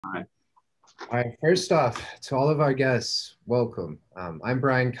Hi. All right, first off, to all of our guests, welcome. I'm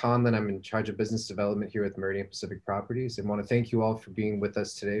Brian Conlon. I'm in charge of business development here with Meridian Pacific Properties, and want to thank you all for being with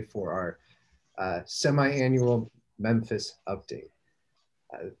us today for our semi-annual Memphis update.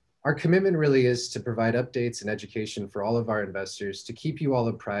 Our commitment really is to provide updates and education for all of our investors to keep you all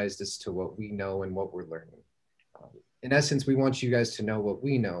apprised as to what we know and what we're learning. In essence, we want you guys to know what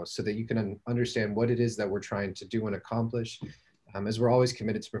we know so that you can understand what it is that we're trying to do and accomplish, as we're always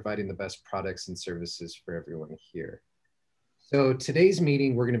committed to providing the best products and services for everyone here. So today's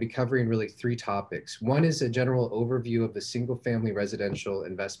meeting, we're going to be covering really three topics. One is a general overview of the single-family residential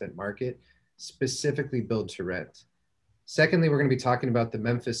investment market, specifically build to rent. Secondly, we're going to be talking about the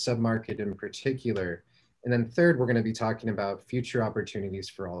Memphis submarket in particular. And then third, we're going to be talking about future opportunities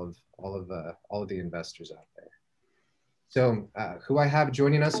for all of the investors out there. So who I have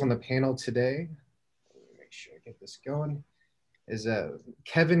joining us on the panel today, let me make sure I get this going, is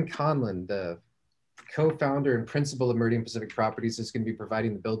Kevin Conlon, the co-founder and principal of Meridian Pacific Properties, is going to be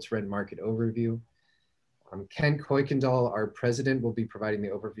providing the build-to-rent market overview. Ken Coykendall, our president, will be providing the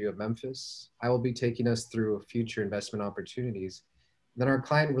overview of Memphis. I will be taking us through future investment opportunities. Then our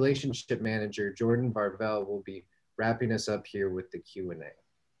client relationship manager, Jordan Varvel, will be wrapping us up here with the Q&A.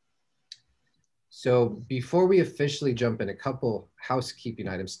 So before we officially jump in, a couple housekeeping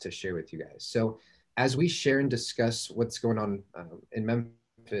items to share with you guys. So as we share and discuss what's going on in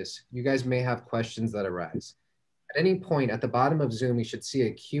Memphis, you guys may have questions that arise. At any point at the bottom of Zoom, you should see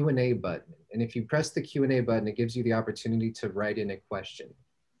a Q&A button. And if you press the Q&A button, it gives you the opportunity to write in a question.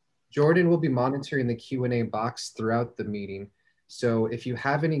 Jordan will be monitoring the Q&A box throughout the meeting. So if you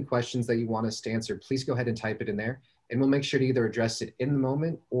have any questions that you want us to answer, please go ahead and type it in there. And we'll make sure to either address it in the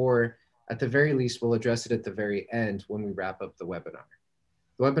moment, or at the very least, we'll address it at the very end when we wrap up the webinar.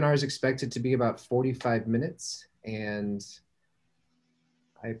 The webinar is expected to be about 45 minutes, and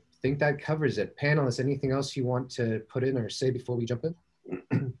I think that covers it. Panelists, anything else you want to put in or say before we jump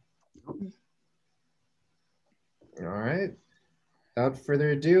in? All right, without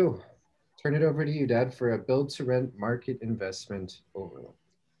further ado, turn it over to you, Dad, for a build-to-rent market investment overview.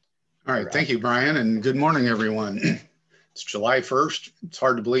 All right, thank you, Brian, and good morning, everyone. It's July 1st. It's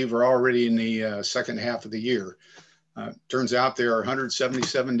hard to believe we're already in the second half of the year. Turns out there are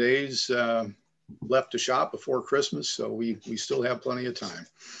 177 days left to shop before Christmas, so we still have plenty of time.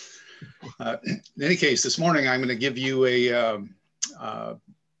 In any case, this morning I'm going to give you a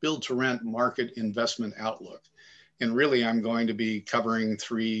build-to-rent market investment outlook. And really, I'm going to be covering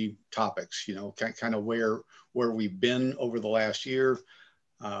three topics, you know, kind of where we've been over the last year,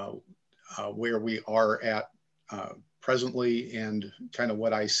 where we are at presently, and kind of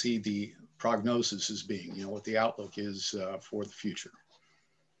what I see the prognosis as being, you know, what the outlook is for the future.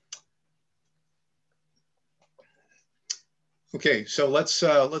 Okay, so let's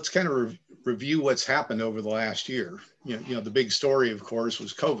kind of review what's happened over the last year. You know, the big story, of course,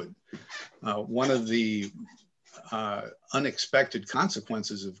 was COVID. One of the unexpected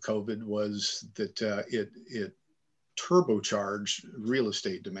consequences of COVID was that it turbocharged real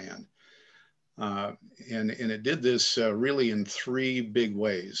estate demand. And it did this really in three big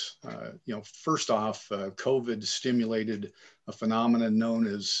ways. You know, first off, COVID stimulated a phenomenon known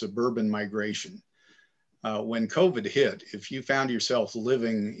as suburban migration. When COVID hit, if you found yourself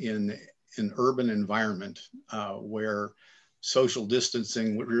living in an urban environment where social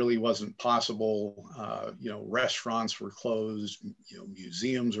distancing really wasn't possible, you know, restaurants were closed, you know,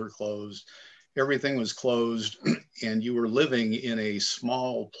 museums were closed, everything was closed, and you were living in a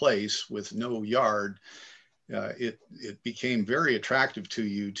small place with no yard, it became very attractive to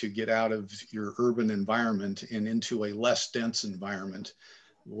you to get out of your urban environment and into a less dense environment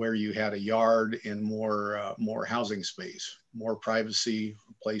where you had a yard and more housing space, more privacy,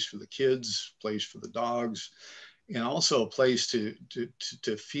 a place for the kids, a place for the dogs, and also a place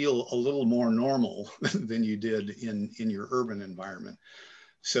to feel a little more normal than you did in your urban environment.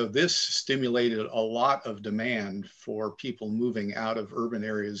 So this stimulated a lot of demand for people moving out of urban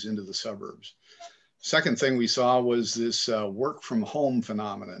areas into the suburbs. Second thing we saw was this work from home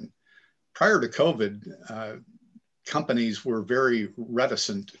phenomenon. Prior to COVID, companies were very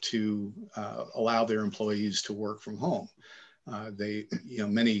reticent to allow their employees to work from home.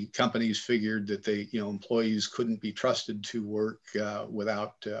 Many companies figured that employees couldn't be trusted to work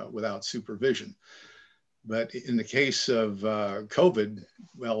without supervision. But in the case of COVID,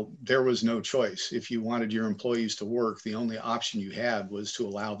 well, there was no choice. If you wanted your employees to work, the only option you had was to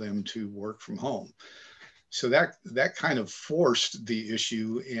allow them to work from home. So that kind of forced the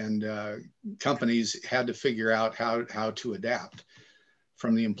issue, and companies had to figure out how to adapt.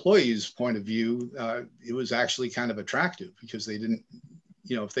 From the employees' point of view, it was actually kind of attractive because they didn't,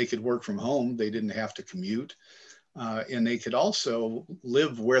 if they could work from home, they didn't have to commute. And they could also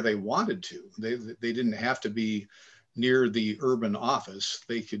live where they wanted to. They didn't have to be near the urban office.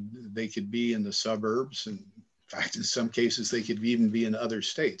 They could be in the suburbs. And in fact, in some cases, they could even be in other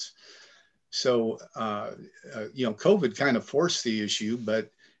states. So, COVID kind of forced the issue, but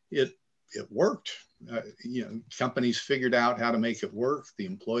it worked. Companies figured out how to make it work. The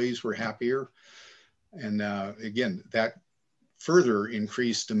employees were happier. And again, that further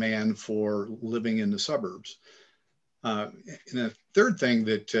increased demand for living in the suburbs. And the third thing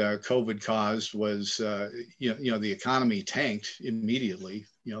that COVID caused was, the economy tanked immediately.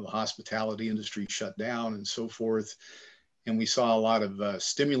 The hospitality industry shut down and so forth. And we saw a lot of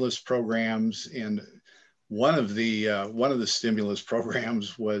stimulus programs. And one of the stimulus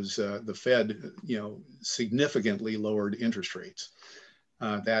programs was the Fed, significantly lowered interest rates.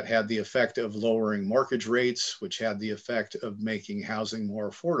 That had the effect of lowering mortgage rates, which had the effect of making housing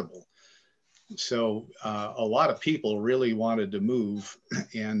more affordable. So a lot of people really wanted to move,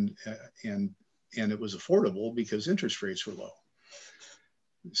 and it was affordable because interest rates were low.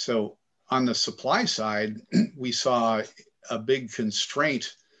 So on the supply side, we saw a big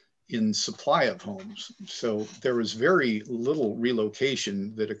constraint in supply of homes. So there was very little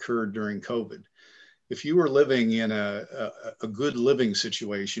relocation that occurred during COVID. If you were living in a good living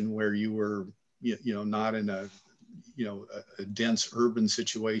situation where you were, not in a dense urban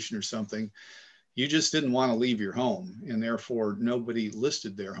situation or something, you just didn't want to leave your home, and therefore nobody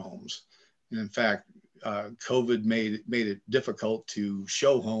listed their homes. And in fact, COVID made it difficult to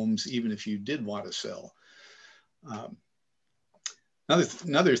show homes even if you did want to sell.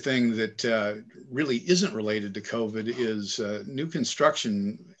 Another thing that really isn't related to COVID is new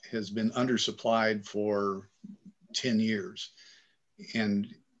construction has been undersupplied for 10 years. And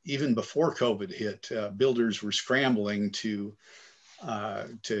even before COVID hit, builders were scrambling to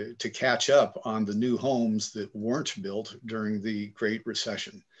catch up on the new homes that weren't built during the Great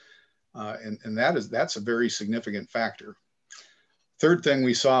Recession. And that's a very significant factor. Third thing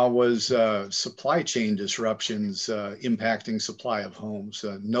we saw was supply chain disruptions impacting supply of homes,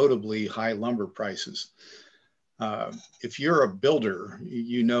 notably high lumber prices. If you're a builder,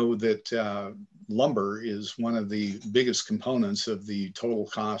 you know that lumber is one of the biggest components of the total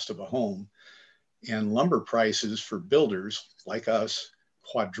cost of a home. And lumber prices for builders like us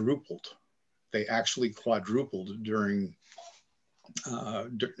quadrupled. They actually quadrupled during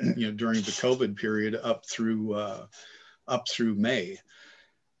during the COVID period up through May.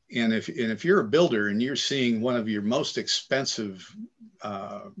 And if you're a builder and you're seeing one of your most expensive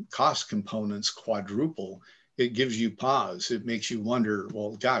cost components quadruple, it gives you pause. It makes you wonder,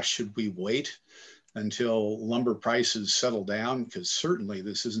 well, gosh, should we wait until lumber prices settle down? Because certainly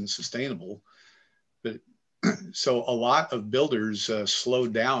this isn't sustainable. But so a lot of builders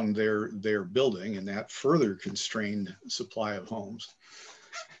slowed down their building, and that further constrained supply of homes.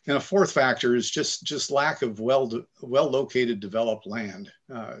 And a fourth factor is just lack of well-located developed land.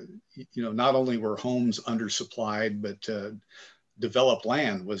 Not only were homes undersupplied, but developed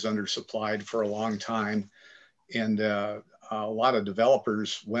land was undersupplied for a long time. And a lot of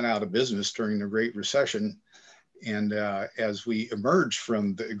developers went out of business during the Great Recession. And as we emerge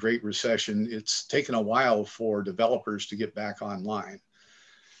from the Great Recession, it's taken a while for developers to get back online.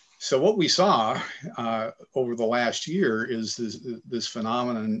 So what we saw over the last year is this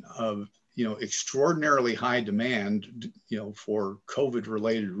phenomenon of extraordinarily high demand for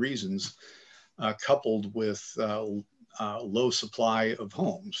COVID-related reasons, coupled with low supply of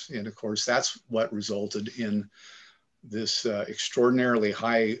homes. And of course, that's what resulted in this extraordinarily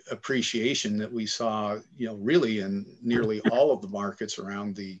high appreciation that we saw, really in nearly all of the markets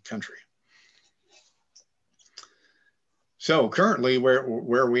around the country. So currently, where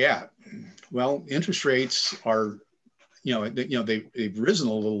are we at? Well, interest rates are, they've risen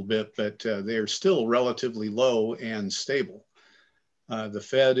a little bit, but they are still relatively low and stable. The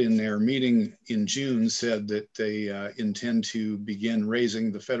Fed in their meeting in June said that they intend to begin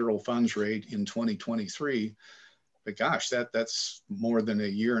raising the federal funds rate in 2023. But gosh, that's more than a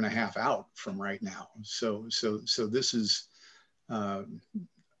year and a half out from right now. So this is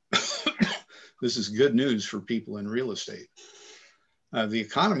this is good news for people in real estate. The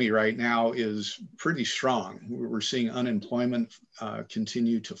economy right now is pretty strong. We're seeing unemployment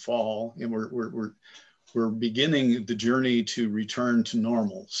continue to fall, and we're beginning the journey to return to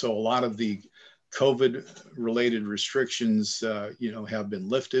normal. So a lot of the COVID-related restrictions, have been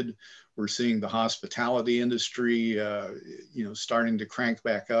lifted. We're seeing the hospitality industry, starting to crank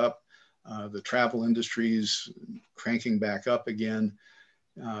back up. The travel industry's cranking back up again.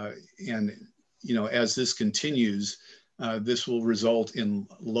 And as this continues, this will result in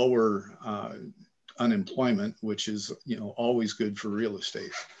lower unemployment, which is always good for real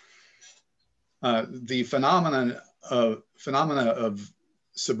estate. The phenomena of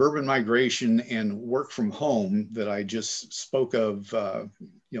suburban migration and work from home that I just spoke of, on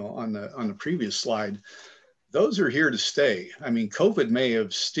the previous slide, those are here to stay. I mean, COVID may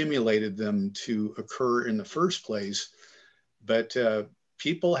have stimulated them to occur in the first place, but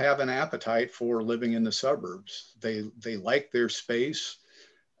people have an appetite for living in the suburbs. They like their space.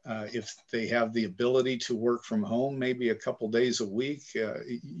 If they have the ability to work from home, maybe a couple days a week,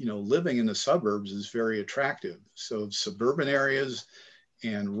 living in the suburbs is very attractive. So suburban areas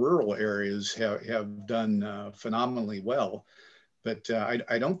and rural areas have done phenomenally well. But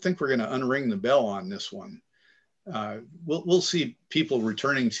I don't think we're going to unring the bell on this one. We'll see people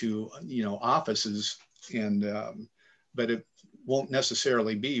returning to offices, but it won't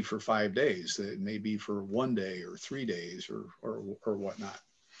necessarily be for 5 days. It may be for 1 day or 3 days or whatnot.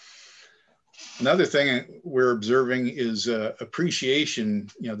 Another thing we're observing is appreciation.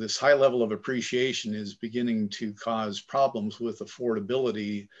 This high level of appreciation is beginning to cause problems with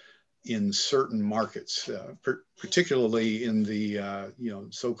affordability in certain markets, particularly in the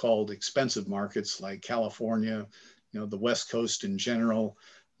so-called expensive markets like California, the West Coast in general,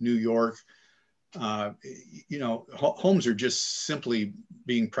 New York. Homes are just simply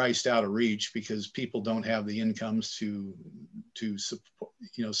being priced out of reach because people don't have the incomes to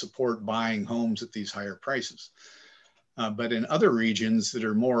support buying homes at these higher prices. But in other regions that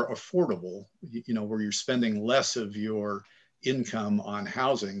are more affordable, where you're spending less of your income on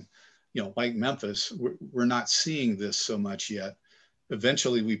housing, like Memphis, we're not seeing this so much yet.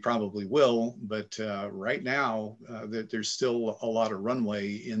 Eventually we probably will, but right now there's still a lot of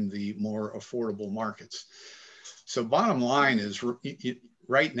runway in the more affordable markets. So bottom line is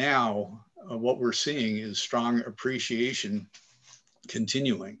right now, what we're seeing is strong appreciation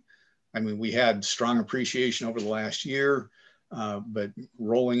continuing. I mean, we had strong appreciation over the last year, but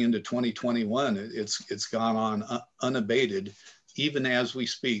rolling into 2021, it's gone on unabated, even as we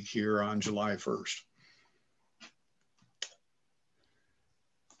speak here on July 1st.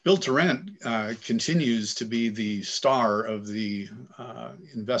 Build to rent continues to be the star of the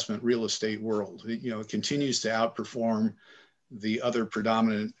investment real estate world. It continues to outperform the other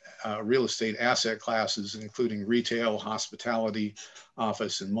predominant real estate asset classes, including retail, hospitality,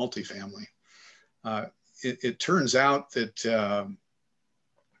 office, and multifamily. It turns out that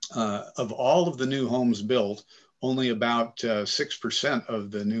of all of the new homes built, only about 6%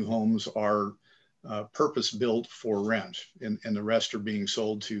 of the new homes are purpose-built for rent, and the rest are being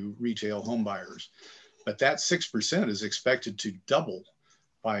sold to retail home buyers. But that 6% is expected to double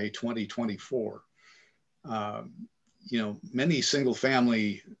by 2024. Many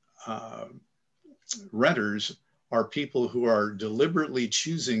single-family renters are people who are deliberately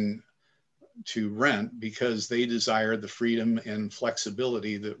choosing to rent because they desire the freedom and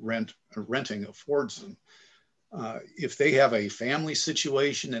flexibility that renting affords them. If they have a family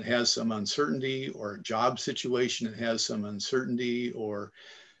situation that has some uncertainty, or a job situation that has some uncertainty, or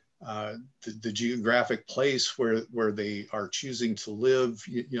the geographic place where they are choosing to live,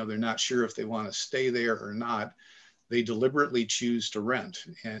 they're not sure if they want to stay there or not, they deliberately choose to rent.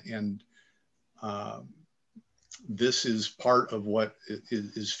 And this is part of what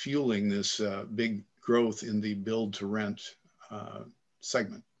is fueling this big growth in the build to rent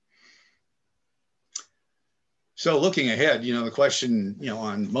segment. So looking ahead, the question,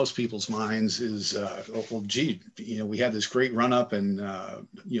 on most people's minds is, well, gee, we had this great run up in,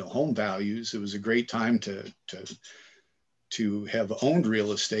 home values. It was a great time to have owned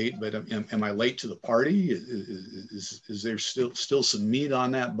real estate, but am I late to the party? Is there still some meat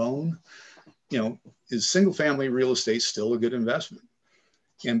on that bone? Is single family real estate still a good investment?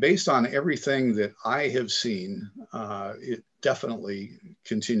 And based on everything that I have seen, it definitely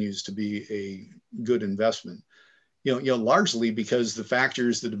continues to be a good investment. Largely because the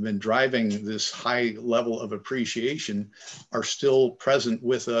factors that have been driving this high level of appreciation are still present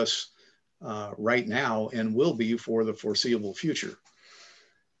with us right now and will be for the foreseeable future.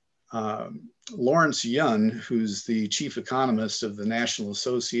 Lawrence Yun, who's the chief economist of the National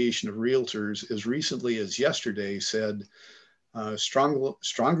Association of Realtors, as recently as yesterday said,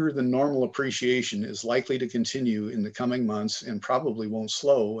 stronger than normal appreciation is likely to continue in the coming months and probably won't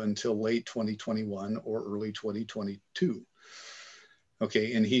slow until late 2021 or early 2022.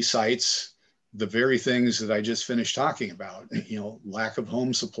 Okay, and he cites the very things that I just finished talking about, lack of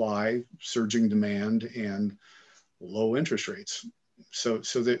home supply, surging demand, and low interest rates. So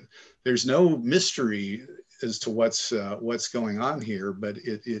that there's no mystery as to what's going on here, but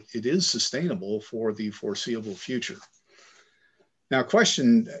it is sustainable for the foreseeable future. Now,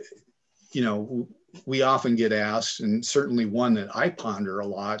 question, you know, we often get asked, and certainly one that I ponder a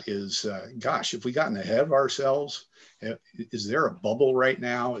lot is, gosh, have we gotten ahead of ourselves? Is there a bubble right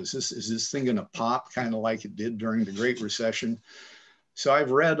now? Is this thing going to pop kind of like it did during the Great Recession? So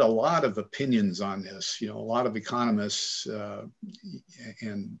I've read a lot of opinions on this. You know, a lot of economists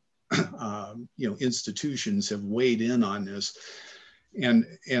and you know, institutions have weighed in on this, and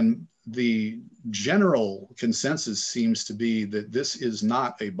the general consensus seems to be that this is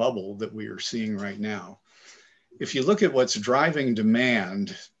not a bubble that we are seeing right now. If you look at what's driving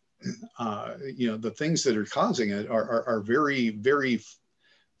demand, you know, the things that are causing it are very, very,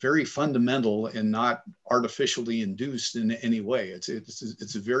 very fundamental and not artificially induced in any way.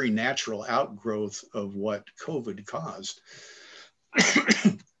 It's a very natural outgrowth of what COVID caused.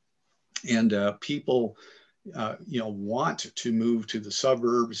 And people, you know, want to move to the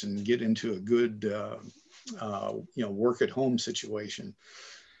suburbs and get into a good, you know, work at home situation.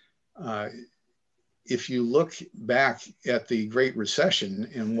 If you look back at the Great Recession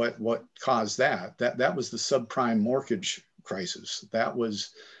and what caused that was the subprime mortgage crisis. That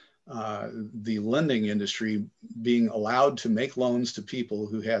was the lending industry being allowed to make loans to people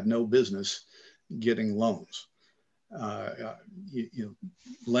who had no business getting loans. You know,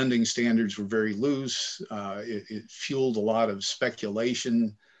 lending standards were very loose. It fueled a lot of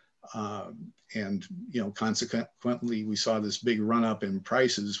speculation, and you know, consequently, we saw this big run up in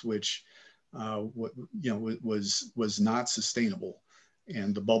prices, which you know, was not sustainable,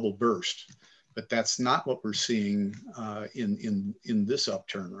 and the bubble burst. But that's not what we're seeing in this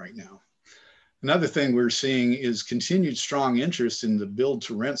upturn right now. Another thing we're seeing is continued strong interest in the build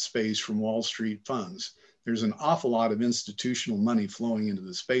to rent space from Wall Street funds. There's an awful lot of institutional money flowing into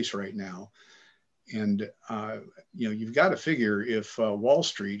the space right now. And, you know, you've got to figure if Wall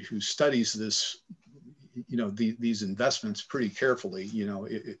Street, who studies this, you know, these investments pretty carefully, you know,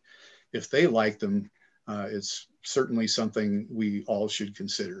 if they like them, it's certainly something we all should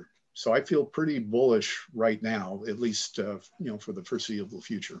consider. So I feel pretty bullish right now, at least, you know, for the foreseeable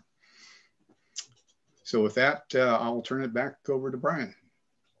future. So with that, I'll turn it back over to Brian.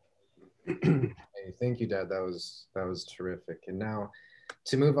 Hey, thank you, Dad. That was terrific. And now,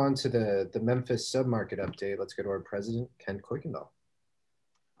 to move on to the Memphis submarket update, let's go to our president, Ken Coykendall.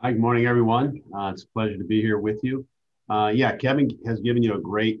 Hi, good morning, everyone. It's a pleasure to be here with you. Yeah, Kevin has given you a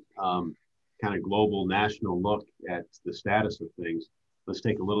great kind of global, national look at the status of things. Let's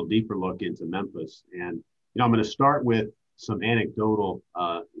take a little deeper look into Memphis. And, you know, I'm going to start with some anecdotal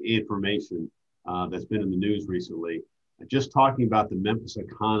information that's been in the news recently. Just talking about the Memphis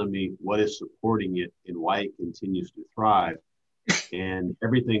economy, what is supporting it, and why it continues to thrive, and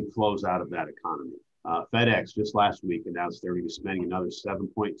everything flows out of that economy. FedEx just last week announced they're going to be spending another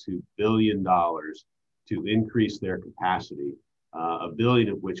 $7.2 billion to increase their capacity, $1 billion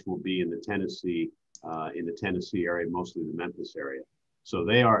of which will be in the Tennessee area, mostly the Memphis area. So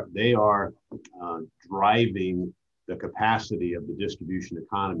they are driving the capacity of the distribution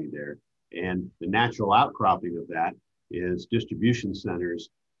economy there, and the natural outcropping of that is distribution centers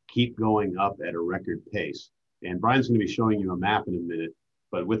keep going up at a record pace. And Brian's going to be showing you a map in a minute,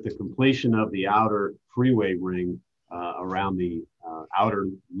 but with the completion of the outer freeway ring around the outer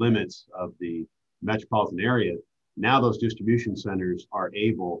limits of the metropolitan area, now those distribution centers are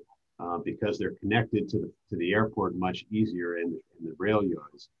able, because they're connected to the airport much easier in the rail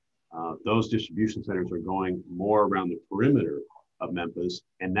yards, those distribution centers are going more around the perimeter of Memphis,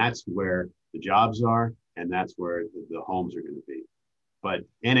 and that's where the jobs are, and that's where the homes are going to be. But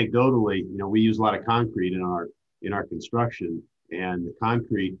anecdotally, you know, we use a lot of concrete in our construction, and the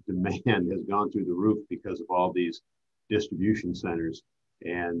concrete demand has gone through the roof because of all these distribution centers.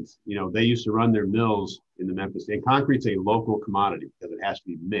 And, you know, they used to run their mills in the Memphis, and concrete's a local commodity because it has to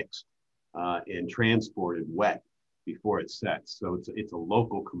be mixed and transported wet before it sets. So it's a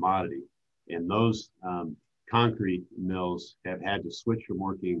local commodity. And those concrete mills have had to switch from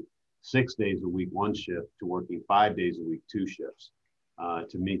working 6 days a week, one shift, to working 5 days a week, two shifts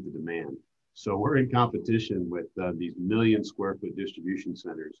to meet the demand. So we're in competition with these 1 million square foot distribution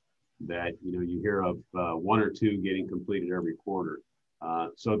centers that, you know, you hear of one or two getting completed every quarter.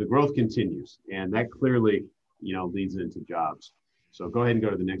 So the growth continues, and that clearly, you know, leads into jobs. So go ahead and go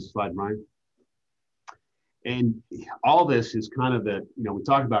to the next slide, Brian. And all this is kind of the, you know, we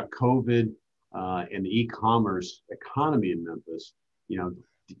talked about COVID and the e-commerce economy in Memphis. You know,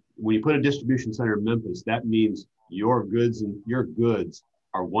 when you put a distribution center in Memphis, that means your goods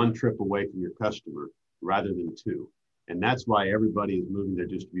are one trip away from your customer rather than two. And that's why everybody is moving their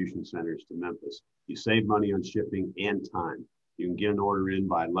distribution centers to Memphis. You save money on shipping and time. You can get an order in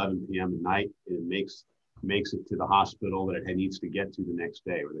by 11 p.m. at night, and it makes makes it to the hospital that it needs to get to the next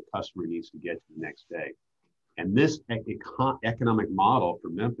day, or the customer needs to get to the next day. And this economic model for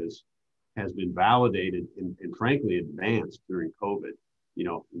Memphis has been validated and frankly advanced during COVID. You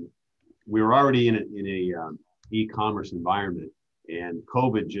know, we were already in a e-commerce environment, and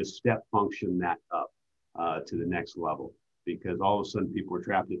COVID just step functioned that up to the next level, because all of a sudden people were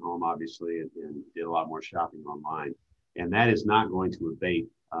trapped at home, obviously, and did a lot more shopping online. And that is not going to abate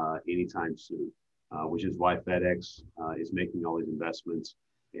anytime soon, which is why FedEx is making all these investments,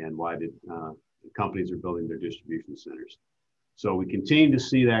 and why the companies are building their distribution centers. So we continue to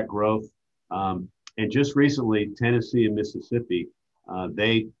see that growth. And just recently, Tennessee and Mississippi,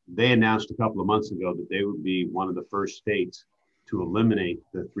 they announced a couple of months ago that they would be one of the first states to eliminate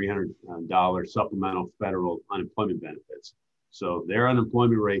the $300 supplemental federal unemployment benefits. So their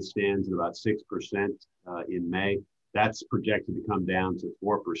unemployment rate stands at about 6% in May. That's projected to come down to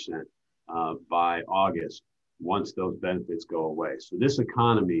 4% by August, once those benefits go away. So this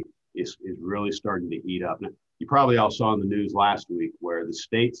economy is really starting to heat up. Now, you probably all saw in the news last week where the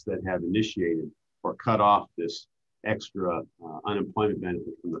states that have initiated or cut off this extra unemployment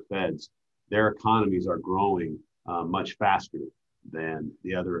benefit from the feds, their economies are growing much faster than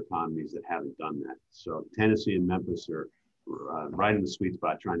the other economies that haven't done that. So Tennessee and Memphis are right in the sweet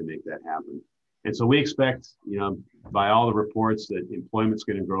spot trying to make that happen. And so we expect, you know, by all the reports, that employment's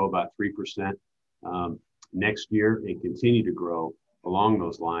going to grow about 3% next year and continue to grow along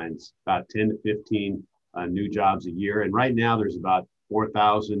those lines, about 10 to 15 new jobs a year. And right now there's about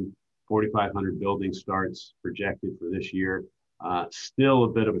 4,500 building starts projected for this year. Still a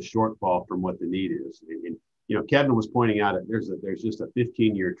bit of a shortfall from what the need is. And you know, Kevin was pointing out that there's just a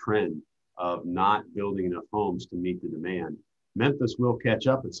 15-year trend of not building enough homes to meet the demand. Memphis will catch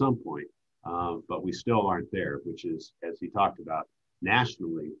up at some point, but we still aren't there, which is, as he talked about,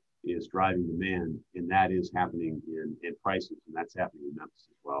 nationally is driving demand, and that is happening in prices, and that's happening in Memphis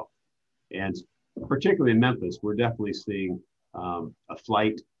as well. And particularly in Memphis, we're definitely seeing a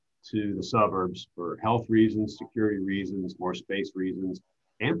flight to the suburbs for health reasons, security reasons, more space reasons,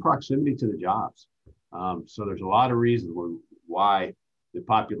 and proximity to the jobs. So there's a lot of reasons why the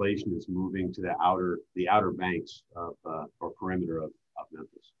population is moving to the outer banks of or perimeter of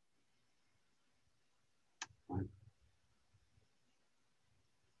Memphis.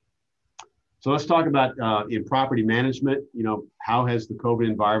 So let's talk about in property management. You know, how has the COVID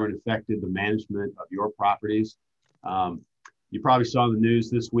environment affected the management of your properties? You probably saw in the news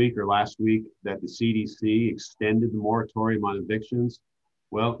this week or last week that the CDC extended the moratorium on evictions.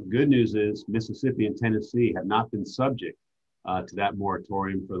 Well, good news is Mississippi and Tennessee have not been subject to that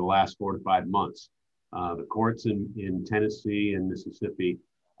moratorium for the last 4 to 5 months. The courts in Tennessee and Mississippi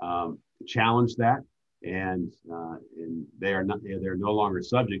challenged that, and they're no longer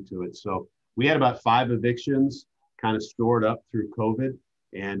subject to it. So we had about 5 evictions kind of stored up through COVID,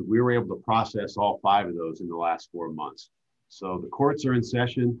 and we were able to process all 5 of those in the last 4 months. So the courts are in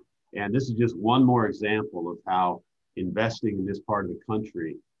session, and this is just one more example of how investing in this part of the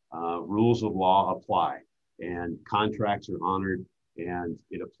country, rules of law apply, and contracts are honored, and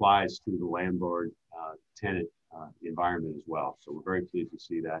it applies to the landlord-tenant environment as well. So we're very pleased to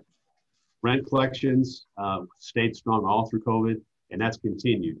see that. Rent collections stayed strong all through COVID, and that's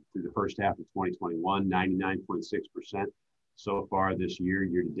continued through the first half of 2021, 99.6% so far this year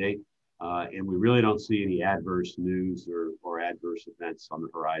to date. And we really don't see any adverse news or adverse events on the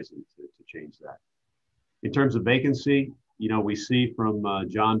horizon to change that. In terms of vacancy, you know, we see from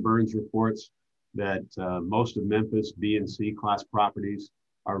John Burns' reports that most of Memphis B and C class properties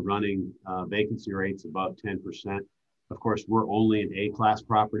are running vacancy rates above 10%. Of course, we're only in A class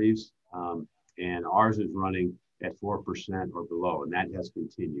properties, and ours is running at 4% or below, and that has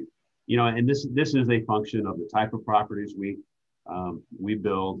continued. You know, and this is a function of the type of properties we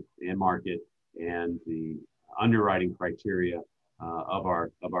build and market, and the underwriting criteria of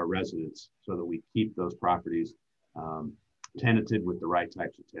our residents, so that we keep those properties tenanted with the right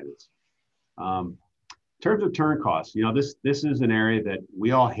types of tenants. In terms of turn costs, you know, this is an area that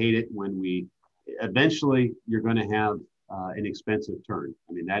we all hate it when eventually you're going to have an expensive turn.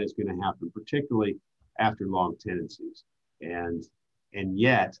 I mean, that is going to happen, particularly after long tenancies. And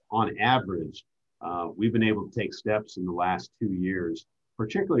yet, on average, we've been able to take steps in the last 2 years,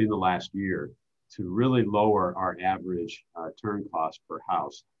 particularly in the last year, to really lower our average turn cost per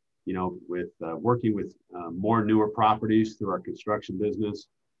house. You know, with working with more newer properties through our construction business,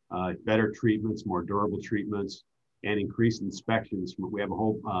 better treatments, more durable treatments, and increased inspections. We have a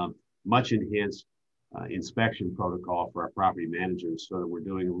whole much enhanced inspection protocol for our property managers, so that we're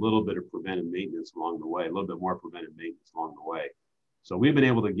doing a little bit of preventive maintenance along the way, a little bit more preventive maintenance along the way. So we've been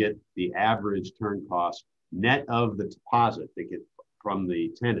able to get the average turn cost net of the deposit that get from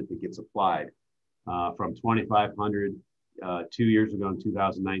the tenant that gets applied from 2,500 2 years ago in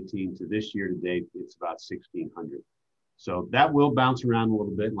 2019 to this year to date, it's about 1,600. So that will bounce around a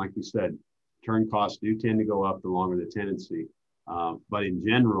little bit. And like we said, turn costs do tend to go up the longer the tenancy. But in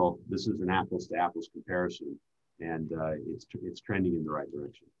general, this is an apples to apples comparison, and it's trending in the right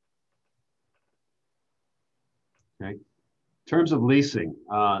direction. Okay. In terms of leasing,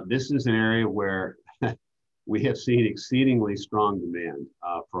 this is an area where we have seen exceedingly strong demand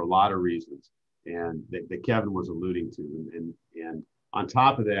for a lot of reasons, and that Kevin was alluding to. And on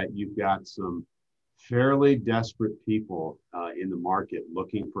top of that, you've got some fairly desperate people in the market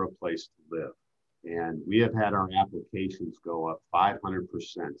looking for a place to live. And we have had our applications go up 500%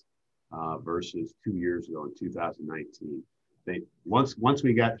 versus 2 years ago in 2019. Once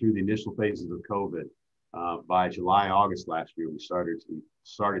we got through the initial phases of COVID, by July, August last year, we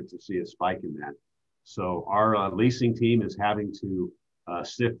started to see a spike in that. So our leasing team is having to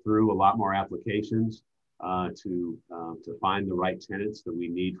sift through a lot more applications to find the right tenants that we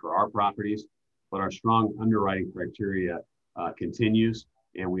need for our properties. But our strong underwriting criteria continues,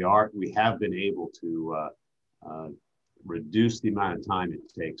 and we have been able to reduce the amount of time it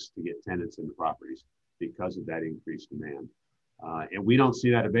takes to get tenants into properties because of that increased demand. And we don't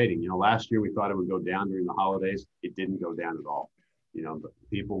see that abating. You know, last year we thought it would go down during the holidays. It didn't go down at all. You know, but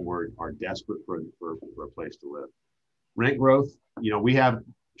people are desperate for a place to live. Rent growth, you know, we have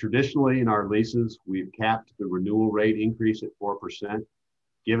traditionally in our leases, we've capped the renewal rate increase at 4%.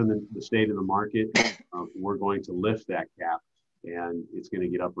 Given the state of the market, we're going to lift that cap, and it's going to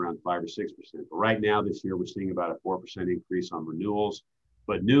get up around 5 or 6%. But right now, this year, we're seeing about a 4% increase on renewals.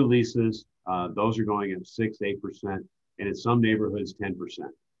 But new leases, those are going at 6, 8%, and in some neighborhoods, 10%,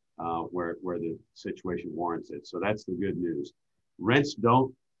 where the situation warrants it. So that's the good news. Rents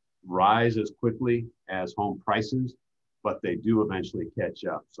don't rise as quickly as home prices, but they do eventually catch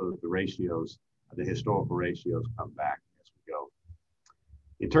up so that the historical ratios come back as we go.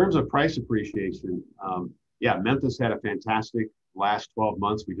 In terms of price appreciation, Memphis had a fantastic last 12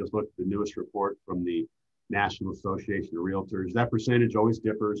 months. We just looked at the newest report from the National Association of Realtors. That percentage always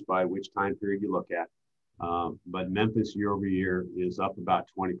differs by which time period you look at. But Memphis year over year is up about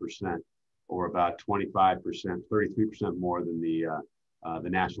 20%, or about 25%, 33% more than the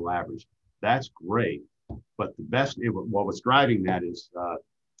national average. That's great. But what was driving that is,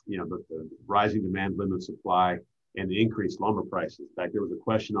 the rising demand, limited supply, and the increased lumber prices. In fact, there was a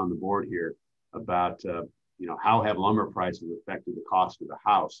question on the board here about, how have lumber prices affected the cost of the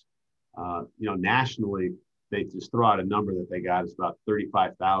house? Nationally, they just throw out a number that they got is about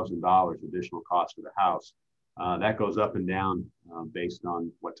 $35,000 additional cost of the house. That goes up and down based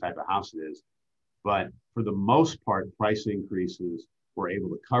on what type of house it is. But for the most part, price increases were able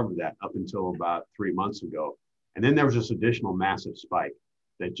to cover that up until about 3 months ago. And then there was this additional massive spike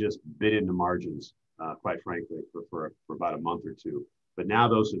that just bit into margins, quite frankly, for about a month or two. But now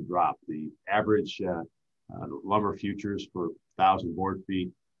those have dropped. The average lumber futures for 1,000 board feet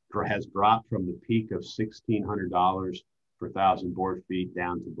has dropped from the peak of $1,600 per 1,000 board feet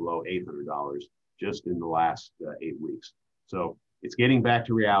down to below $800 just in the last 8 weeks. So it's getting back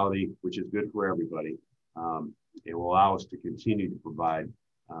to reality, which is good for everybody. It will allow us to continue to provide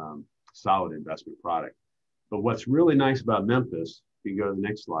solid investment product. But what's really nice about Memphis, if you go to the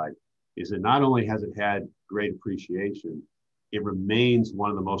next slide, is that not only has it had great appreciation, it remains one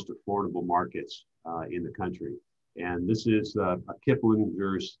of the most affordable markets in the country. And this is a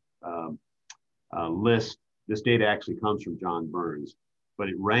Kiplinger's list. This data actually comes from John Burns, but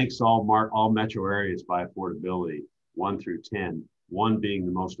it ranks all metro areas by affordability, 1 through 10, 1 being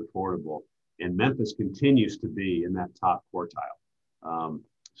the most affordable. And Memphis continues to be in that top quartile.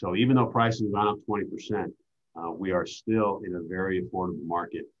 So even though prices have gone up 20%, we are still in a very affordable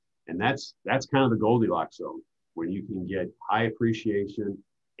market. And that's kind of the Goldilocks zone, where you can get high appreciation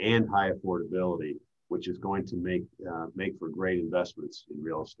and high affordability, which is going to make for great investments in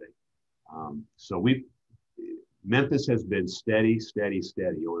real estate. Memphis has been steady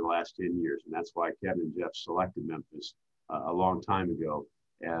over the last 10 years. And that's why Kevin and Jeff selected Memphis a long time ago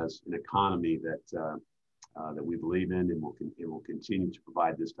as an economy that we believe in and will continue to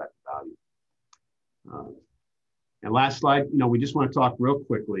provide this type of value. And last slide, we just want to talk real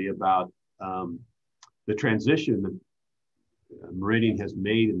quickly about the transition that Meridian has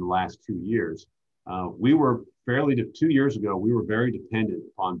made in the last 2 years. 2 years ago, we were very dependent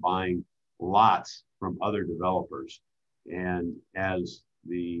upon buying lots from other developers. And as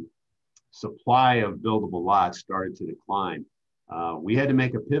the supply of buildable lots started to decline, we had to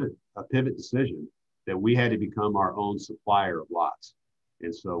make a pivot decision that we had to become our own supplier of lots.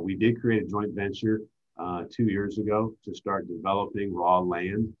 And so we did create a joint venture 2 years ago to start developing raw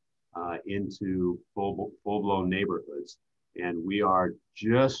land into full-blown neighborhoods. And we are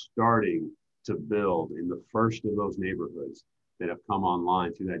just starting to build in the first of those neighborhoods that have come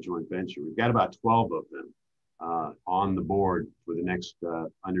online through that joint venture. We've got about 12 of them on the board for the next,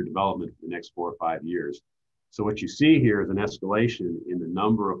 under development for the next 4 or 5 years. So what you see here is an escalation in the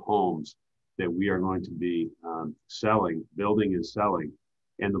number of homes that we are going to be building and selling.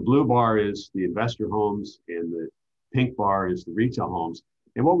 And the blue bar is the investor homes and the pink bar is the retail homes.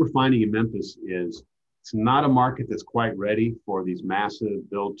 And what we're finding in Memphis is it's not a market that's quite ready for these massive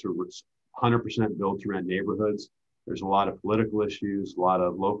 100% build to rent neighborhoods. There's a lot of political issues, a lot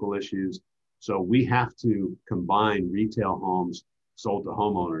of local issues. So we have to combine retail homes sold to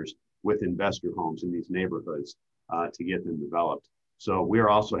homeowners with investor homes in these neighborhoods to get them developed. So we're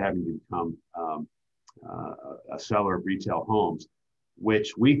also having to become a seller of retail homes,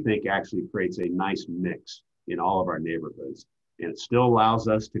 which we think actually creates a nice mix in all of our neighborhoods. And it still allows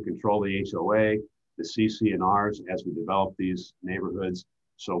us to control the HOA, the CC&Rs as we develop these neighborhoods.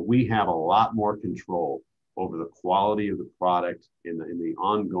 So we have a lot more control over the quality of the product and the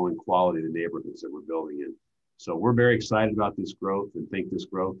ongoing quality of the neighborhoods that we're building in. So we're very excited about this growth and think this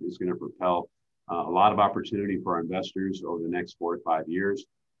growth is going to propel a lot of opportunity for our investors over the next 4 to 5 years.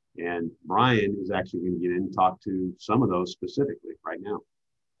 And Brian is actually going to get in and talk to some of those specifically right now.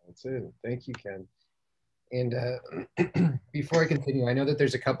 That's it. Thank you, Ken. And before I continue, I know that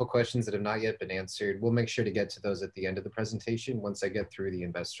there's a couple questions that have not yet been answered. We'll make sure to get to those at the end of the presentation once I get through the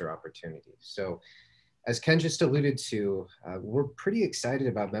investor opportunity. So as Ken just alluded to, we're pretty excited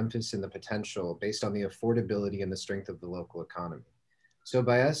about Memphis and the potential based on the affordability and the strength of the local economy. So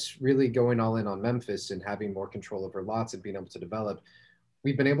by us really going all in on Memphis and having more control over lots and being able to develop,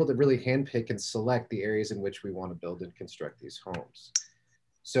 we've been able to really handpick and select the areas in which we want to build and construct these homes.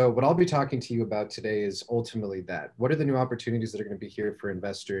 So what I'll be talking to you about today is ultimately that. What are the new opportunities that are going to be here for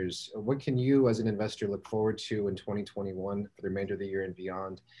investors? What can you as an investor look forward to in 2021 for the remainder of the year and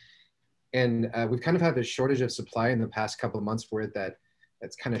beyond? And we've kind of had a shortage of supply in the past couple of months. We're at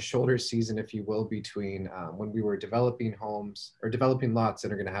that's kind of shoulder season, if you will, between when we were developing homes or developing lots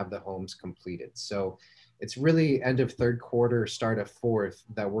that are going to have the homes completed. So it's really end of third quarter, start of fourth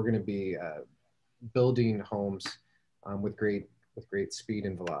that we're going to be building homes with great speed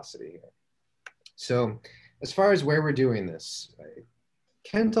and velocity. So as far as where we're doing this,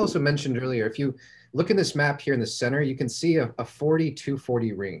 Kent also mentioned earlier, if you look in this map here in the center, you can see a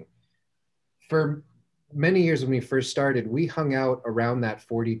 40-240 ring. For many years when we first started, we hung out around that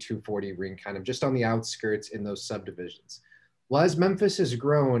 40-240 ring, kind of just on the outskirts in those subdivisions. Well, as Memphis has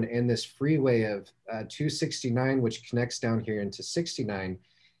grown and this freeway of 269, which connects down here into 69,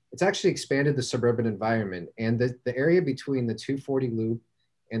 it's actually expanded the suburban environment. And the area between the 240 loop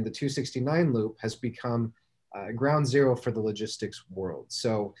and the 269 loop has become ground zero for the logistics world.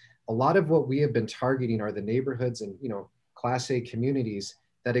 So a lot of what we have been targeting are the neighborhoods and, you know, Class A communities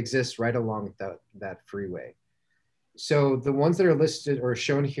that exist right along that freeway. So the ones that are listed or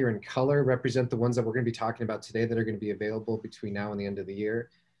shown here in color represent the ones that we're going to be talking about today that are going to be available between now and the end of the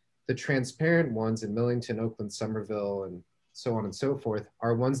year. The transparent ones in Millington, Oakland, Somerville, and so on and so forth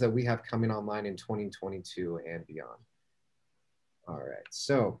are ones that we have coming online in 2022 and beyond. All right,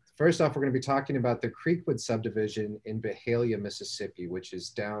 so first off, we're going to be talking about the Creekwood subdivision in Byhalia, Mississippi, which is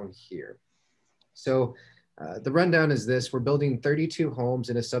down here. So the rundown is this: we're building 32 homes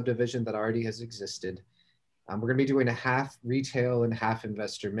in a subdivision that already has existed. We're going to be doing a half retail and half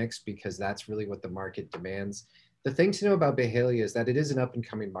investor mix because that's really what the market demands. The thing to know about Byhalia is that it is an up and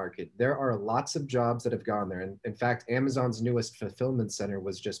coming market. There are lots of jobs that have gone there. And in fact, Amazon's newest fulfillment center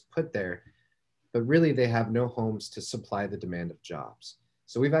was just put there, but really they have no homes to supply the demand of jobs.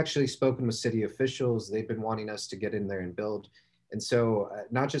 So we've actually spoken with city officials. They've been wanting us to get in there and build. And so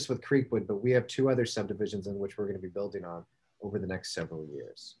not just with Creekwood, but we have 2 other subdivisions in which we're going to be building on over the next several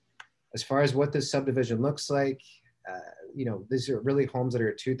years. As far as what this subdivision looks like, you know, these are really homes that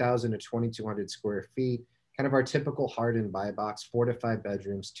are 2,000 to 2,200 square feet, kind of our typical hardened buy box, 4 to 5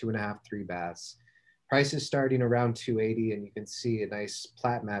 bedrooms, 2.5, 3 baths. Prices starting around 280, and you can see a nice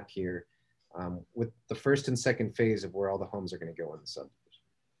plat map here with the first and second phase of where all the homes are going to go in the subdivision.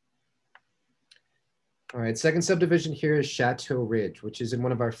 All right, second subdivision here is Chateau Ridge, which is in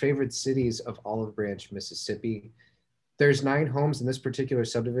one of our favorite cities of Olive Branch, Mississippi. There's 9 homes in this particular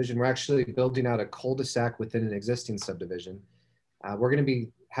subdivision. We're actually building out a cul-de-sac within an existing subdivision. We're going to be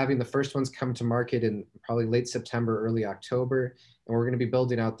having the first ones come to market in probably late September, early October, and we're going to be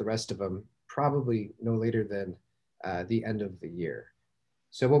building out the rest of them probably no later than the end of the year.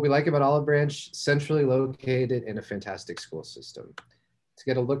 So what we like about Olive Branch, centrally located in a fantastic school system. To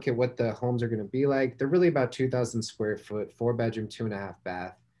get a look at what the homes are going to be like, they're really about 2,000 square foot, 4-bedroom, 2.5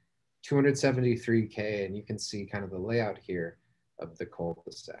 bath, 273K, and you can see kind of the layout here of the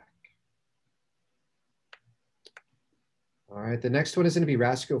cul-de-sac. All right, the next one is going to be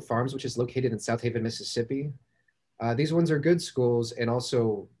Rasco Farms, which is located in South Haven, Mississippi. These ones are good schools and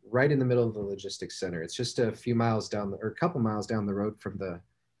also right in the middle of the logistics center. It's just a few miles down, or a couple miles down the road from the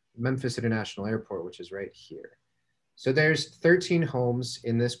Memphis International Airport, which is right here. So there's 13 homes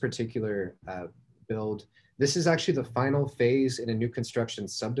in this particular build. This is actually the final phase in a new construction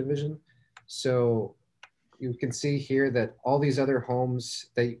subdivision. So you can see here that all these other homes,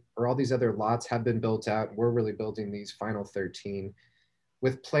 all these other lots have been built out. We're really building these final 13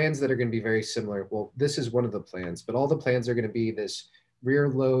 with plans that are going to be very similar. Well, this is one of the plans, but all the plans are going to be this rear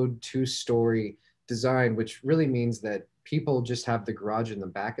load 2-story design, which really means that people just have the garage in the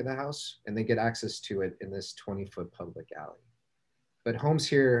back of the house and they get access to it in this 20-foot public alley. But homes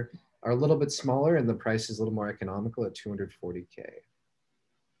here are a little bit smaller and the price is a little more economical at $240K.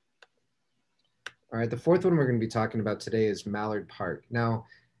 All right, the fourth one we're going to be talking about today is Mallard Park. Now,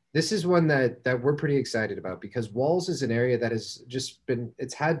 this is one that we're pretty excited about because Walls is an area that has just been,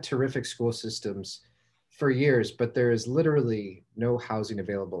 it's had terrific school systems for years, but there is literally no housing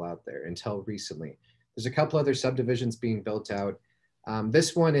available out there until recently. There's a couple other subdivisions being built out.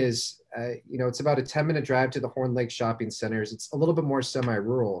 This one is, it's about a 10-minute drive to the Horn Lake Shopping Centers. It's a little bit more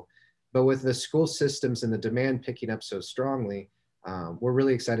semi-rural, but with the school systems and the demand picking up so strongly, we're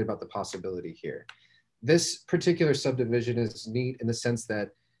really excited about the possibility here. This particular subdivision is neat in the sense that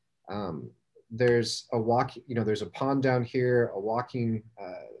there's a pond down here, a walking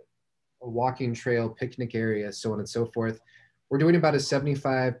trail, picnic area, so on and so forth. We're doing about a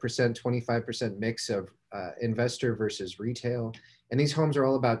 75%, 25% mix of investor versus retail. And these homes are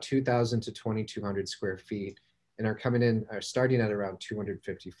all about 2,000 to 2,200 square feet and are starting at around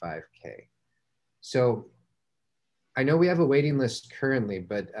 255K. So I know we have a waiting list currently,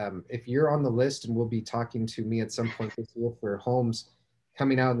 but if you're on the list, and we'll be talking to me at some point this year for homes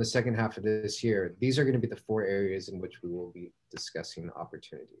coming out in the second half of this year, these are going to be the 4 areas in which we will be discussing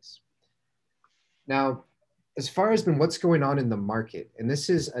opportunities. Now, as far as what's going on in the market, and this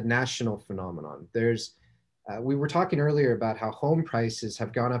is a national phenomenon, we were talking earlier about how home prices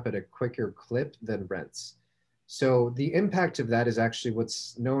have gone up at a quicker clip than rents. So the impact of that is actually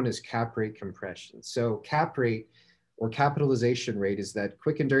what's known as cap rate compression. So cap rate, or capitalization rate, is that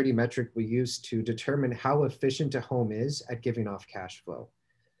quick and dirty metric we use to determine how efficient a home is at giving off cash flow.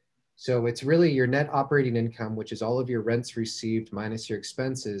 So it's really your net operating income, which is all of your rents received minus your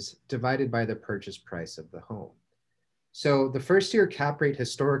expenses, divided by the purchase price of the home. So the first year cap rate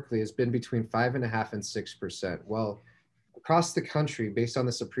historically has been between 5.5% and 6%. Well, across the country, based on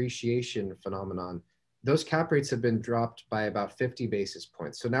this appreciation phenomenon, those cap rates have been dropped by about 50 basis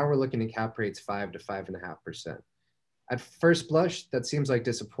points. So now we're looking at cap rates 5 to 5.5%. At first blush, that seems like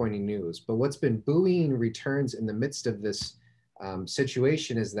disappointing news, but what's been buoying returns in the midst of this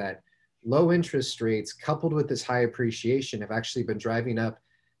situation is that low interest rates coupled with this high appreciation have actually been driving up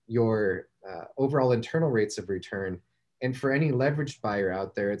your overall internal rates of return. And for any leveraged buyer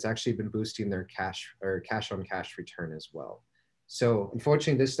out there, it's actually been boosting their cash on cash return as well. So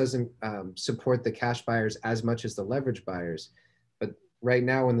unfortunately, this doesn't support the cash buyers as much as the leverage buyers. But right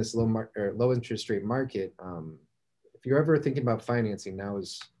now in this low interest rate market, if you're ever thinking about financing, now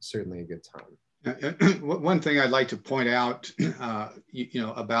is certainly a good time. One thing I'd like to point out,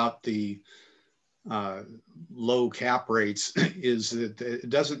 about the low cap rates is that it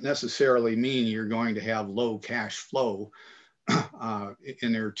doesn't necessarily mean you're going to have low cash flow. And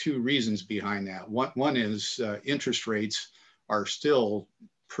there are 2 reasons behind that. One is interest rates are still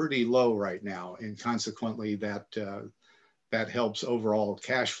pretty low right now, and consequently that helps overall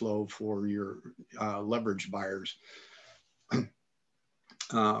cash flow for your leverage buyers.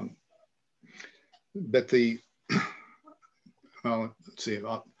 But well, let's see.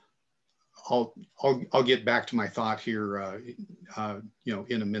 I'll get back to my thought here.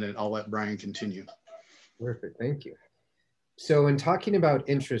 In a minute. I'll let Brian continue. Perfect, thank you. So in talking about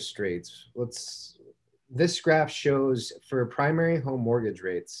interest rates, this graph shows for primary home mortgage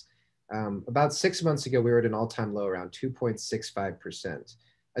rates. About 6 months ago, we were at an all-time low around 2.65%.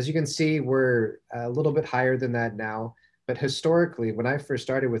 As you can see, we're a little bit higher than that now. But historically, when I first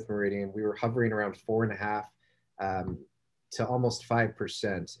started with Meridian, we were hovering around 4.5% to almost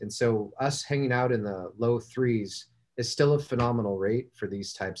 5%. And so us hanging out in the low 3s is still a phenomenal rate for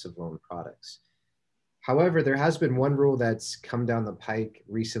these types of loan products. However, there has been one rule that's come down the pike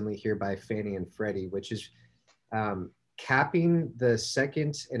recently here by Fannie and Freddie, which is capping the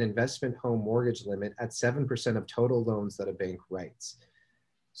second and investment home mortgage limit at 7% of total loans that a bank writes.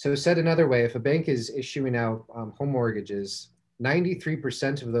 So said another way, if a bank is issuing out home mortgages,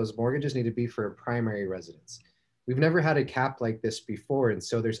 93% of those mortgages need to be for a primary residence. We've never had a cap like this before, and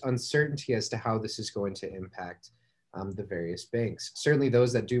so there's uncertainty as to how this is going to impact the various banks. Certainly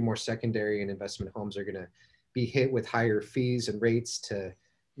those that do more secondary and investment homes are gonna be hit with higher fees and rates to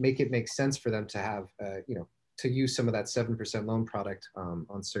make it make sense for them to have, to use some of that 7% loan product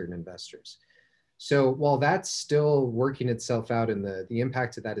on certain investors. So while that's still working itself out and the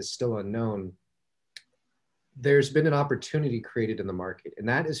impact of that is still unknown, there's been an opportunity created in the market, and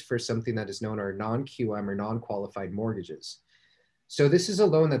that is for something that is known as non-QM or non-qualified mortgages. So this is a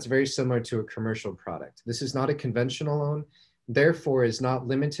loan that's very similar to a commercial product. This is not a conventional loan, therefore is not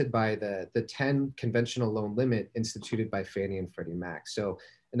limited by the 10 conventional loan limit instituted by Fannie and Freddie Mac. So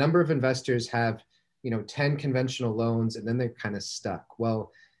a number of investors have 10 conventional loans and then they're kind of stuck.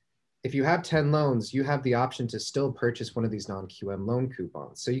 Well, if you have 10 loans, you have the option to still purchase one of these non-QM loan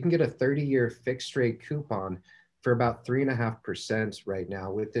coupons. So you can get a 30-year fixed rate coupon for about 3.5% right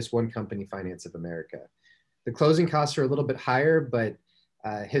now with this one company, Finance of America. The closing costs are a little bit higher, but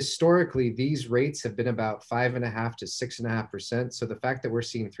historically, these rates have been about 5.5% to 6.5%. So the fact that we're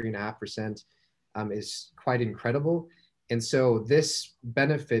seeing 3.5% is quite incredible. And so this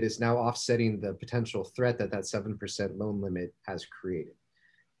benefit is now offsetting the potential threat that 7% loan limit has created.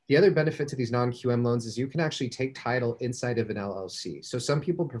 The other benefit to these non-QM loans is you can actually take title inside of an LLC. So some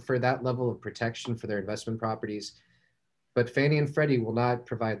people prefer that level of protection for their investment properties, but Fannie and Freddie will not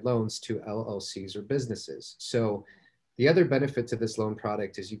provide loans to LLCs or businesses. So the other benefit to this loan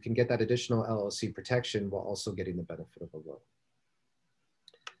product is you can get that additional LLC protection while also getting the benefit of a loan.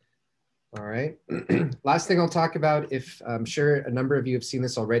 All right. Last thing I'll talk about, if I'm sure a number of you have seen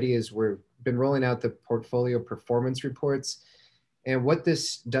this already, is we've been rolling out the portfolio performance reports. And what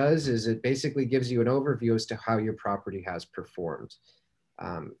this does is it basically gives you an overview as to how your property has performed.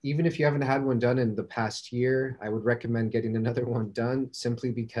 Even if you haven't had one done in the past year, I would recommend getting another one done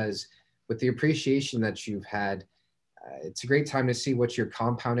simply because with the appreciation that you've had, it's a great time to see what your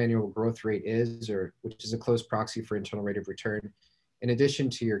compound annual growth rate is, or which is a close proxy for internal rate of return, in addition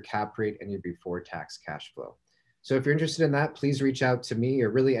to your cap rate and your before tax cash flow. So if you're interested in that, please reach out to me or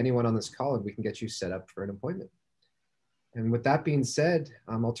really anyone on this call and we can get you set up for an appointment. And with that being said,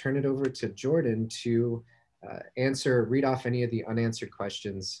 I'll turn it over to Jordan to read off any of the unanswered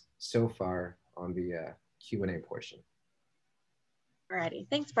questions so far on the Q&A portion. Alrighty,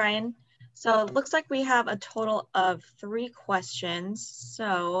 thanks, Brian. So it looks like we have a total of 3 questions.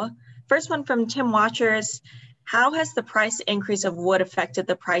 So first one from Tim Watchers, how has the price increase of wood affected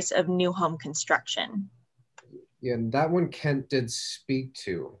the price of new home construction? Yeah, and that one Kent did speak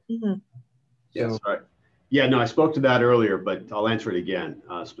to. Mm-hmm. Yes, right. Yeah, no, I spoke to that earlier, but I'll answer it again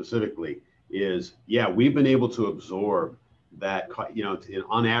specifically is, yeah, we've been able to absorb that,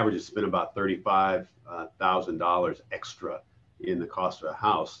 on average, it's been about $35,000 extra in the cost of a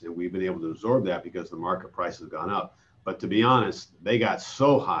house. And we've been able to absorb that because the market price has gone up. But to be honest, they got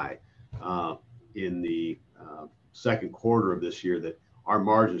so high in the second quarter of this year that our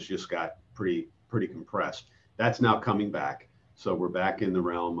margins just got pretty compressed. That's now coming back. So we're back in the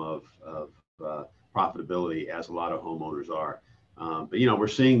realm of profitability, as a lot of homeowners are. But we're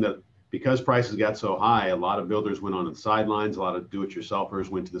seeing that because prices got so high, a lot of builders went on the sidelines, a lot of do-it-yourselfers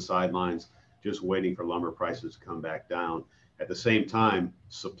went to the sidelines, just waiting for lumber prices to come back down. At the same time,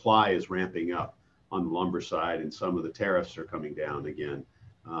 supply is ramping up on the lumber side, and some of the tariffs are coming down again,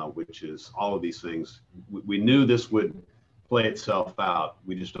 which is all of these things. We knew this would play itself out.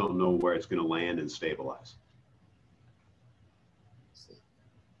 We just don't know where it's going to land and stabilize.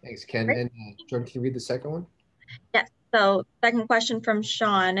 Thanks, Ken. And Jordan, can you read the second one? Yes. So second question from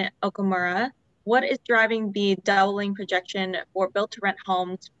Sean Okamura. What is driving the doubling projection for built-to-rent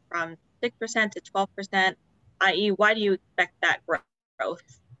homes from 6% to 12%, i.e. why do you expect that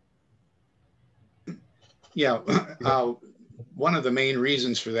growth? Yeah, one of the main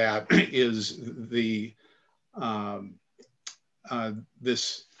reasons for that is the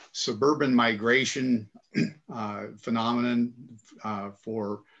this suburban migration phenomenon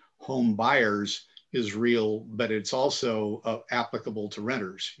for home buyers is real, but it's also applicable to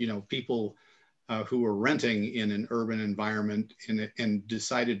renters. People who are renting in an urban environment and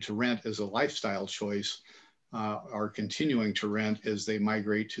decided to rent as a lifestyle choice are continuing to rent as they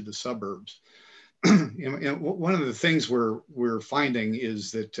migrate to the suburbs. And one of the things we're finding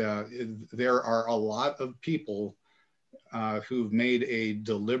is that there are a lot of people who've made a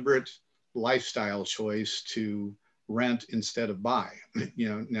deliberate lifestyle choice to rent instead of buy.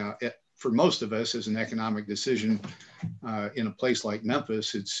 Now for most of us as an economic decision in a place like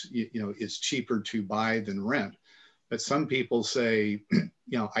Memphis, it's cheaper to buy than rent. But some people say,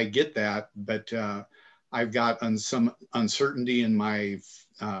 I get that, but I've got some uncertainty in my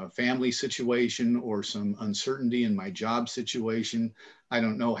family situation or some uncertainty in my job situation. I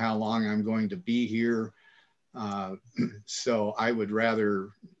don't know how long I'm going to be here. So I would rather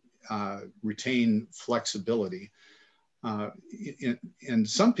retain flexibility. And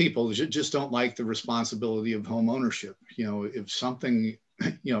some people just don't like the responsibility of home ownership. If something,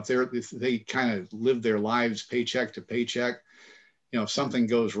 if they kind of live their lives paycheck to paycheck, if something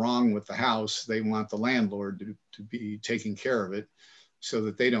goes wrong with the house, they want the landlord to be taking care of it so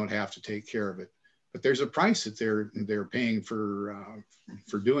that they don't have to take care of it. But there's a price that they're paying for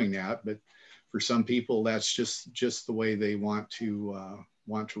doing that. But for some people, that's just the way they want to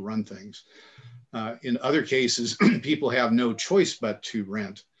run things. In other cases, people have no choice but to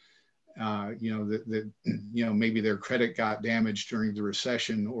rent. Maybe their credit got damaged during the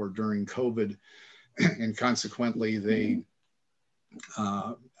recession or during COVID, and consequently they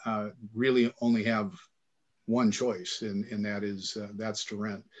really only have one choice, and that's to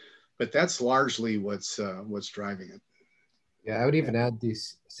rent. But that's largely what's driving it. Yeah, I would even add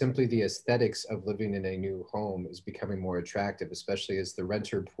simply the aesthetics of living in a new home is becoming more attractive, especially as the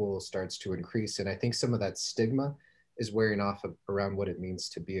renter pool starts to increase. And I think some of that stigma is wearing off around what it means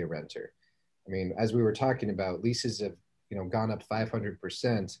to be a renter. I mean, as we were talking about, leases have gone up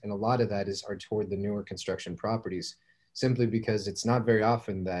 500%, and a lot of that are toward the newer construction properties, simply because it's not very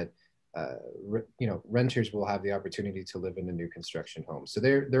often that renters will have the opportunity to live in a new construction home. So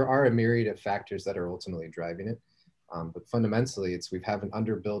there are a myriad of factors that are ultimately driving it. But fundamentally, we have an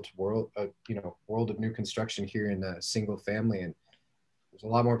underbuilt world of new construction here in a single family, and there's a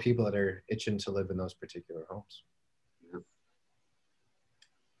lot more people that are itching to live in those particular homes. Yeah.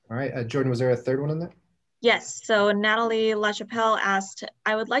 All right, Jordan, was there a third one on that? Yes, so Natalie LaChapelle asked,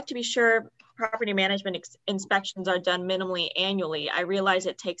 I would like to be sure property management inspections are done minimally annually. I realize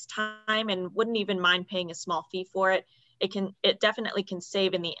it takes time and wouldn't even mind paying a small fee for it. It definitely can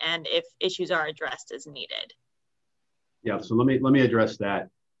save in the end if issues are addressed as needed. Yeah, so let me address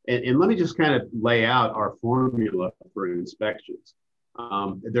that. And let me just kind of lay out our formula for inspections.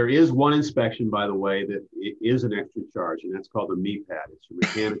 There is one inspection, by the way, that is an extra charge, and that's called a MEPAD. It's your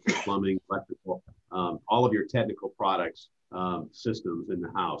mechanical, plumbing, electrical, all of your technical products, systems in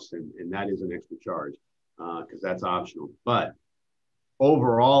the house, and that is an extra charge because that's optional. But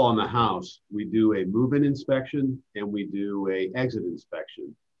overall on the house, we do a move-in inspection and we do a exit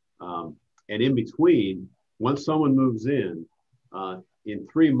inspection. And in between, once someone moves in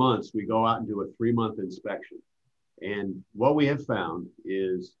 3 months, we go out and do a 3-month inspection. And what we have found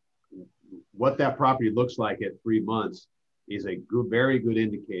is what that property looks like at 3 months is a very good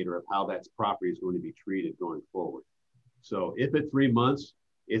indicator of how that property is going to be treated going forward. So if at 3 months,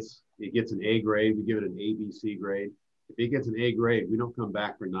 it gets an A grade, we give it an A, B, C grade. If it gets an A grade, we don't come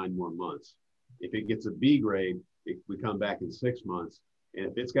back for 9 more months. If it gets a B grade, we come back in 6 months. And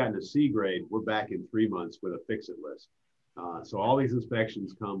if it's gotten a C grade, we're back in 3 months with a fix-it list. So all these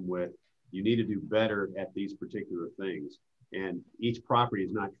inspections come with, you need to do better at these particular things. And each property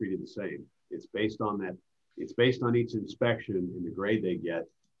is not treated the same. It's based on that. It's based on each inspection and the grade they get,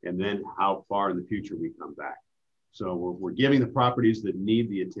 and then how far in the future we come back. So we're giving the properties that need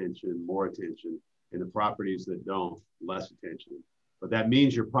the attention more attention, and the properties that don't, less attention. But that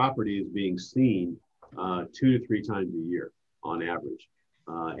means your property is being seen 2 to 3 times a year on average.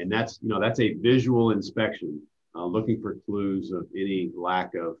 And that's a visual inspection, looking for clues of any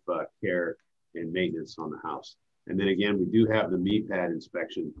lack of care and maintenance on the house. And then again, we do have the MEPAD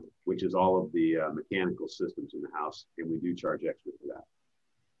inspection, which is all of the mechanical systems in the house, and we do charge extra for that.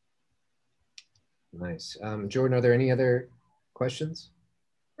 Nice. Jordan, are there any other questions?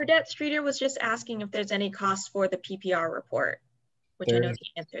 Burdette Streeter was just asking if there's any cost for the PPR report, which I know the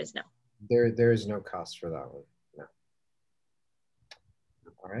answer is no. There is no cost for that one. No.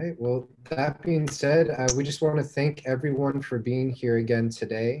 All right. Well, that being said, we just want to thank everyone for being here again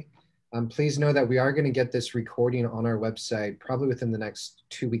today. Please know that we are going to get this recording on our website probably within the next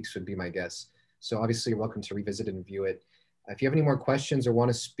 2 weeks would be my guess. So obviously you're welcome to revisit and view it. If you have any more questions or want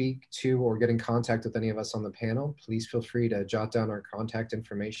to speak to or get in contact with any of us on the panel, please feel free to jot down our contact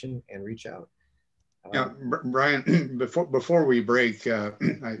information and reach out. Yeah, Brian, before we break, the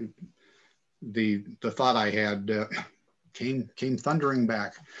thought I had came thundering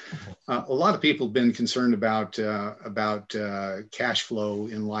back. A lot of people have been concerned about cash flow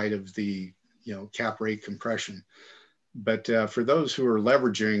in light of the cap rate compression, but for those who are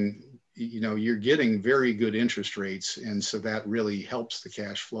leveraging, you know, you're getting very good interest rates. And so that really helps the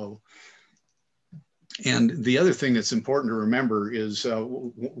cash flow. And the other thing that's important to remember is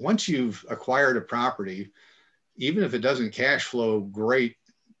once you've acquired a property, even if it doesn't cash flow great,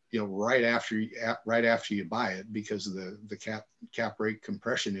 you know, right after you buy it because of the cap rate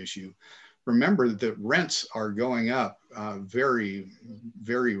compression issue, remember that rents are going up very,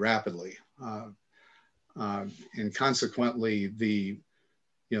 very rapidly. And consequently, the,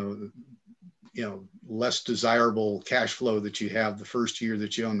 you know, less desirable cash flow that you have the first year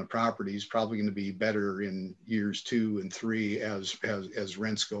that you own the property is probably going to be better in years 2 and 3 as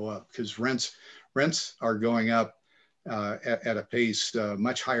rents go up, because rents are going up at a pace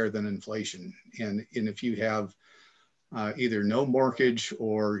much higher than inflation. And if you have either no mortgage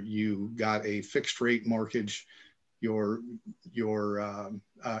or you got a fixed rate mortgage, your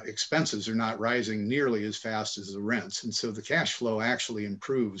expenses are not rising nearly as fast as the rents. And so the cash flow actually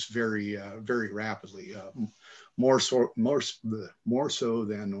improves very, very rapidly, more so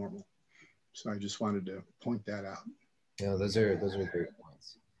than normal. So I just wanted to point that out. Yeah, those are great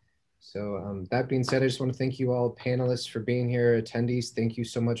points. So that being said, I just want to thank you all panelists for being here. Attendees, thank you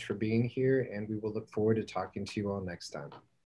so much for being here, and we will look forward to talking to you all next time.